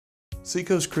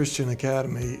Seacoast Christian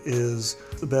Academy is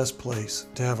the best place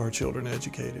to have our children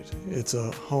educated. It's a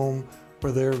home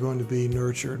where they're going to be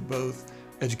nurtured both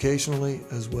educationally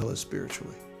as well as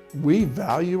spiritually. We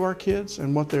value our kids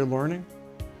and what they're learning.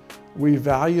 We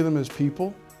value them as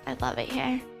people. I love it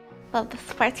here. Love the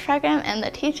sports program and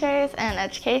the teachers and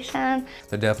education.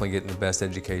 They're definitely getting the best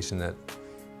education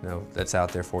that's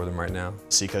out there for them right now.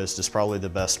 Seacoast is probably the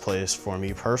best place for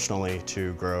me personally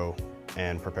to grow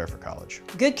and prepare for college.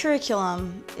 Good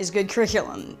curriculum is good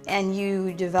curriculum, and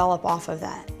you develop off of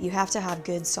that. You have to have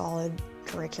good, solid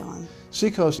curriculum.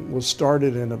 Seacoast was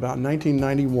started in about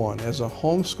 1991 as a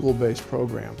homeschool-based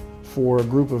program for a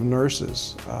group of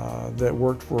nurses that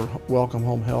worked for Welcome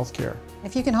Home Healthcare.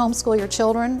 If you can homeschool your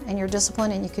children and you're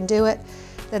disciplined and you can do it,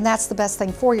 then that's the best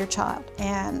thing for your child.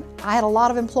 And I had a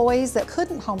lot of employees that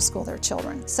couldn't homeschool their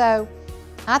children. So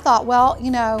I thought, well,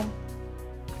 you know,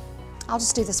 I'll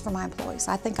just do this for my employees.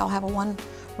 I think I'll have a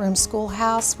one-room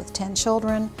schoolhouse with 10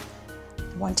 children,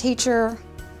 one teacher,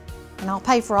 and I'll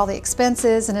pay for all the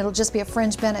expenses, and it'll just be a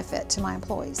fringe benefit to my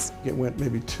employees. It went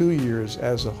maybe 2 years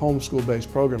as a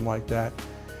homeschool-based program like that,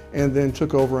 and then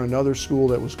took over another school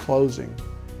that was closing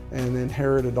and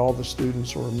inherited all the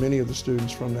students, or many of the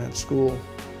students, from that school,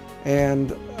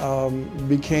 and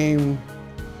became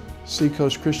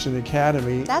Seacoast Christian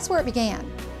Academy. That's where it began,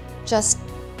 just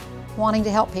wanting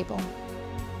to help people,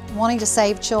 wanting to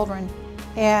save children,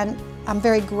 and I'm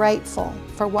very grateful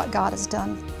for what God has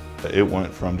done. It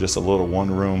went from just a little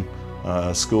one-room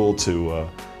school to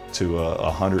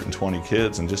 120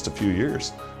 kids in just a few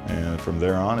years. And from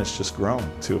there on, it's just grown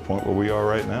to a point where we are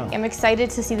right now. I'm excited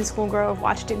to see the school grow. I've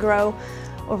watched it grow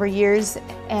over years,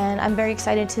 and I'm very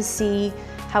excited to see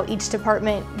how each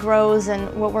department grows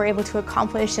and what we're able to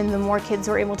accomplish, and the more kids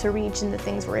we're able to reach and the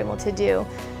things we're able to do.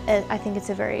 I think it's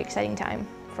a very exciting time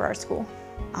for our school.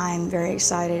 I'm very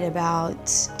excited about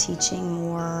teaching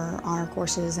more honor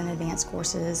courses and advanced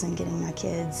courses and getting my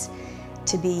kids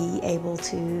to be able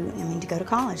to, to go to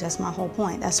college. That's my whole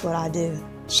point. That's what I do.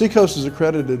 Seacoast is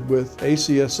accredited with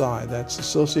ACSI, that's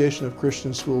Association of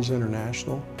Christian Schools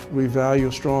International. We value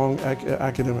strong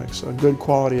academics, a good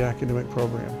quality academic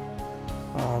program.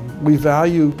 We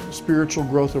value spiritual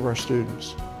growth of our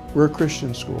students. We're a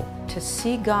Christian school. To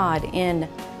see God in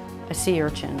a sea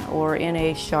urchin or in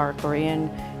a shark or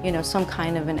in some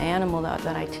kind of an animal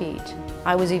that I teach.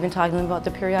 I was even talking about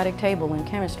the periodic table in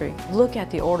chemistry. Look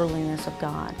at the orderliness of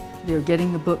God. They're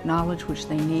getting the book knowledge which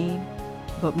they need,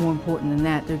 but more important than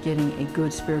that, they're getting a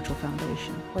good spiritual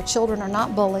foundation. Where children are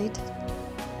not bullied,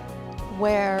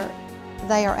 where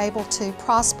they are able to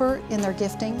prosper in their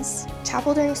giftings.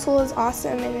 Chapel during school is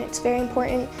awesome, and it's very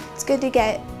important. It's good to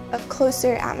get a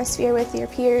closer atmosphere with your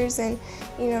peers and,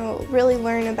 really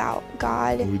learn about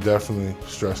God. We definitely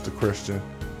stress the Christian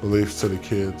beliefs to the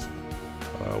kids.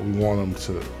 We want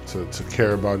them to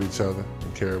care about each other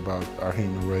and care about our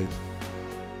human race.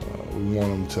 We want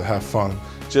them to have fun.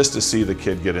 Just to see the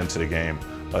kid get into the game,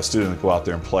 a student go out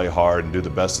there and play hard and do the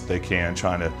best that they can,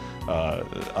 trying to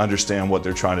understand what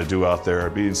they're trying to do out there,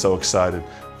 being so excited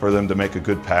for them to make a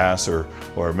good pass or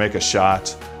make a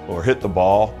shot or hit the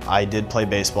ball. I did play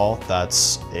baseball.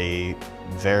 That's a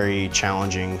very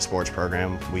challenging sports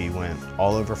program. We went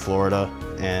all over Florida,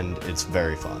 and it's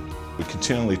very fun. We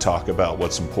continually talk about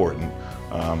what's important.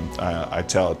 I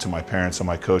tell it to my parents and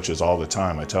my coaches all the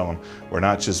time. I tell them, we're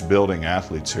not just building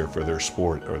athletes here for their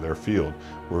sport or their field.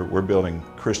 We're building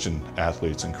Christian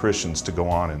athletes and Christians to go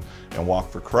on and walk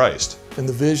for Christ. And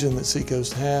the vision that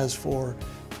Seacoast has for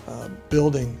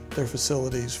building their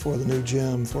facilities, for the new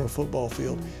gym, for a football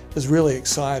field, is really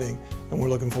exciting, and we're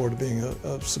looking forward to being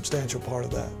a substantial part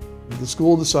of that. The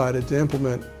school decided to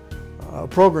implement a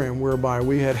program whereby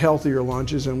we had healthier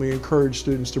lunches, and we encouraged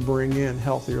students to bring in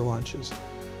healthier lunches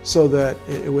so that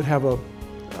it would have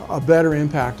a better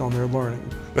impact on their learning.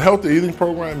 The healthy eating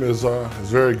program is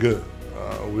very good.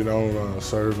 We don't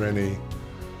serve any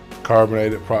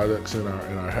carbonated products in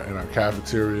our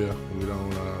cafeteria. We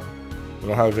don't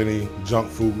have any junk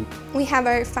food. We have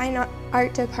our fine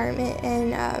art department,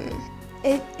 and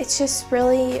it's just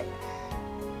really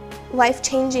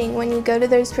life-changing when you go to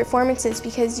those performances,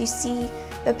 because you see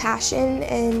the passion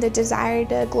and the desire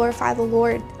to glorify the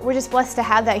Lord. We're just blessed to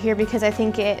have that here, because I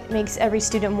think it makes every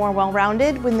student more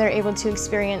well-rounded when they're able to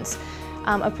experience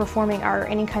a performing art,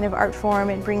 any kind of art form.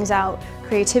 It brings out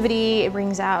creativity, it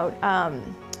brings out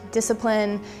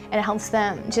discipline, and it helps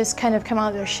them just kind of come out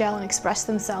of their shell and express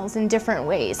themselves in different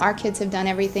ways. Our kids have done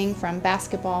everything from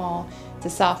basketball to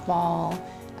softball,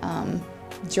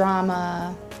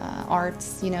 drama,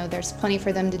 arts, there's plenty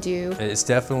for them to do. It's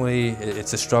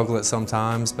a struggle at some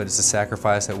times, but it's a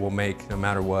sacrifice that we'll make no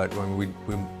matter what. When we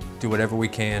do whatever we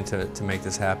can to make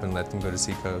this happen, let them go to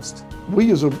Seacoast. We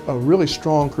use a really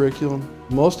strong curriculum.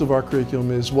 Most of our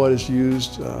curriculum is what is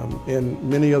used in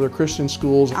many other Christian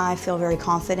schools. I feel very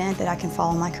confident that I can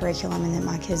follow my curriculum and that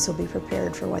my kids will be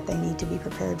prepared for what they need to be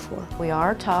prepared for. We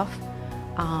are tough,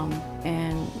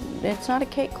 and it's not a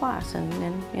cake class,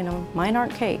 and mine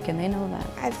aren't cake, and they know that.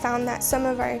 I've found that some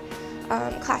of our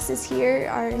classes here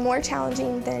are more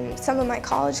challenging than some of my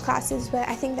college classes, but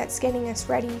I think that's getting us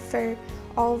ready for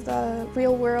all the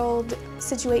real-world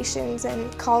situations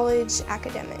and college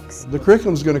academics. The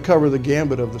curriculum is going to cover the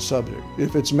gambit of the subject.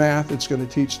 If it's math, it's going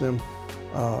to teach them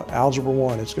Algebra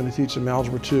 1, it's going to teach them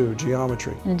Algebra 2,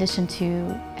 geometry. In addition to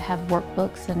have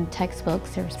workbooks and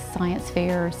textbooks, there's science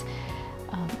fairs,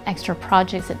 extra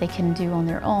projects that they can do on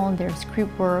their own, there's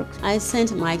group work. I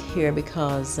sent Mike here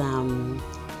because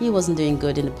he wasn't doing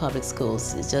good in the public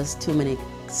schools. It's just too many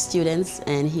students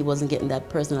and he wasn't getting that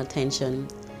personal attention.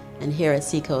 And here at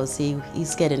Seacoast,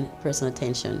 he's getting personal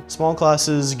attention. Small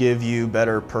classes give you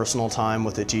better personal time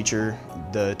with the teacher.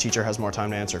 The teacher has more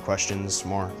time to answer questions,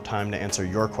 more time to answer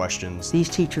your questions. These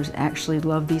teachers actually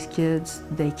love these kids,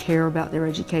 they care about their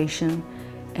education,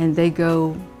 and they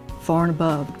go far and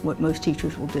above what most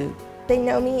teachers will do. They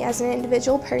know me as an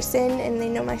individual person, and they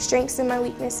know my strengths and my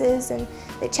weaknesses, and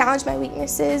they challenge my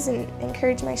weaknesses and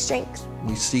encourage my strengths.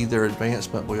 We see their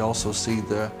advancement, we also see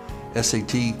the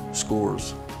SAT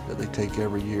scores that they take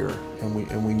every year, and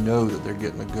we know that they're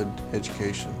getting a good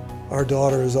education. Our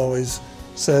daughter has always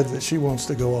said that she wants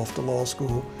to go off to law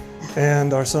school,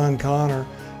 and our son Connor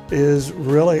is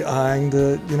really eyeing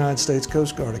the United States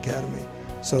Coast Guard Academy.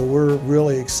 So we're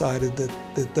really excited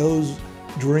that those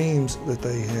dreams that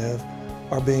they have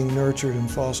are being nurtured and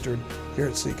fostered here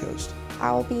at Seacoast.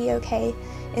 I'll be okay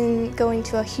in going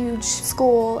to a huge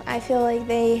school. I feel like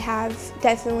they have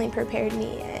definitely prepared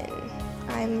me, and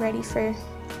I'm ready for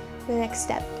the next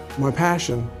step. My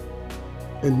passion,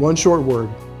 in one short word,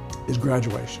 is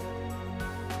graduation.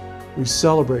 We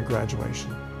celebrate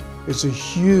graduation. It's a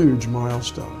huge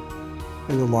milestone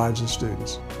in the lives of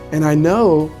students. And I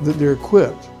know that they're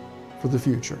equipped for the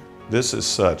future. This is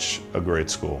such a great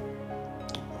school.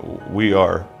 We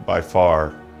are by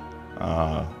far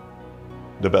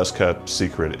the best kept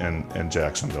secret in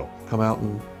Jacksonville. Come out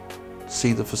and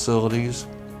see the facilities,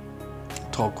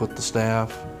 talk with the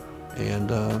staff,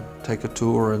 and take a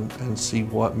tour and see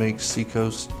what makes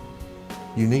Seacoast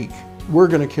unique. We're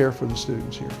going to care for the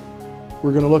students here.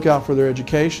 We're going to look out for their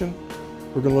education,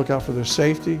 we're going to look out for their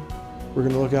safety, we're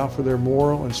going to look out for their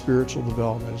moral and spiritual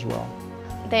development as well.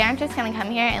 They aren't just going to come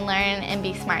here and learn and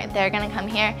be smart. They're going to come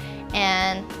here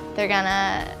and they're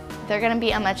going to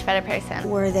be a much better person.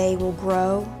 Where they will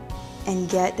grow and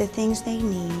get the things they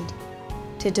need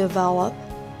to develop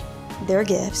their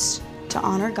gifts, to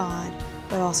honor God,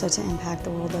 but also to impact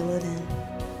the world they live in.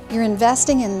 You're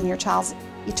investing in your child's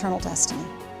eternal destiny,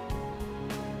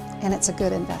 and it's a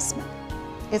good investment.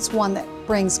 It's one that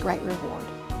brings great reward.